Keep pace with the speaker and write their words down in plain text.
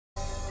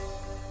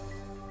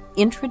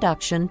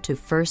Introduction to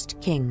 1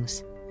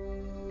 Kings.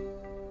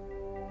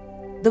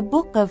 The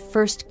book of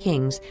 1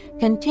 Kings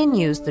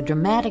continues the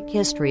dramatic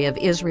history of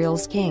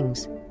Israel's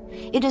kings.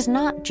 It is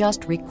not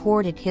just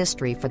recorded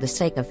history for the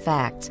sake of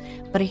facts,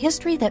 but a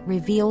history that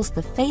reveals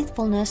the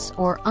faithfulness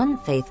or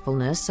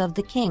unfaithfulness of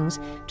the kings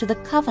to the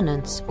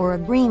covenants or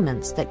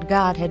agreements that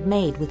God had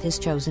made with His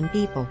chosen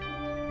people.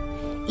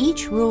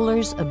 Each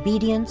ruler's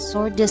obedience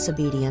or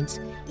disobedience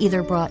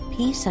either brought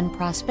peace and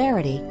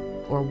prosperity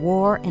or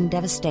war and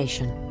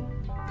devastation.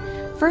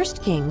 1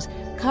 Kings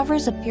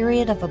covers a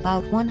period of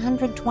about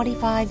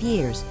 125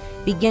 years,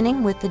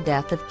 beginning with the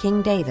death of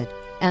King David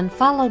and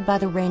followed by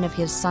the reign of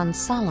his son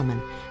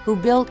Solomon, who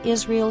built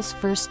Israel's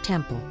first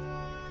temple.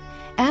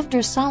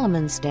 After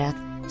Solomon's death,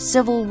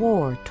 civil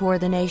war tore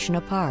the nation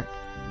apart.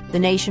 The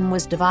nation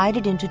was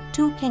divided into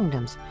two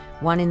kingdoms,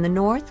 one in the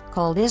north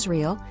called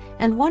Israel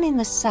and one in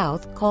the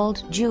south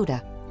called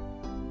Judah.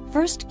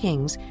 1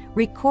 Kings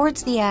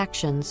records the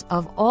actions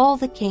of all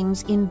the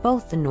kings in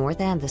both the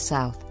north and the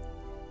south.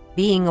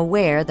 Being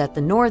aware that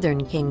the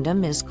northern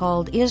kingdom is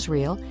called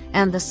Israel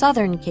and the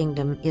southern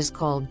kingdom is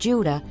called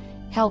Judah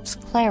helps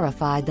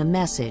clarify the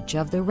message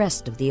of the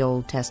rest of the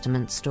Old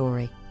Testament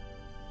story.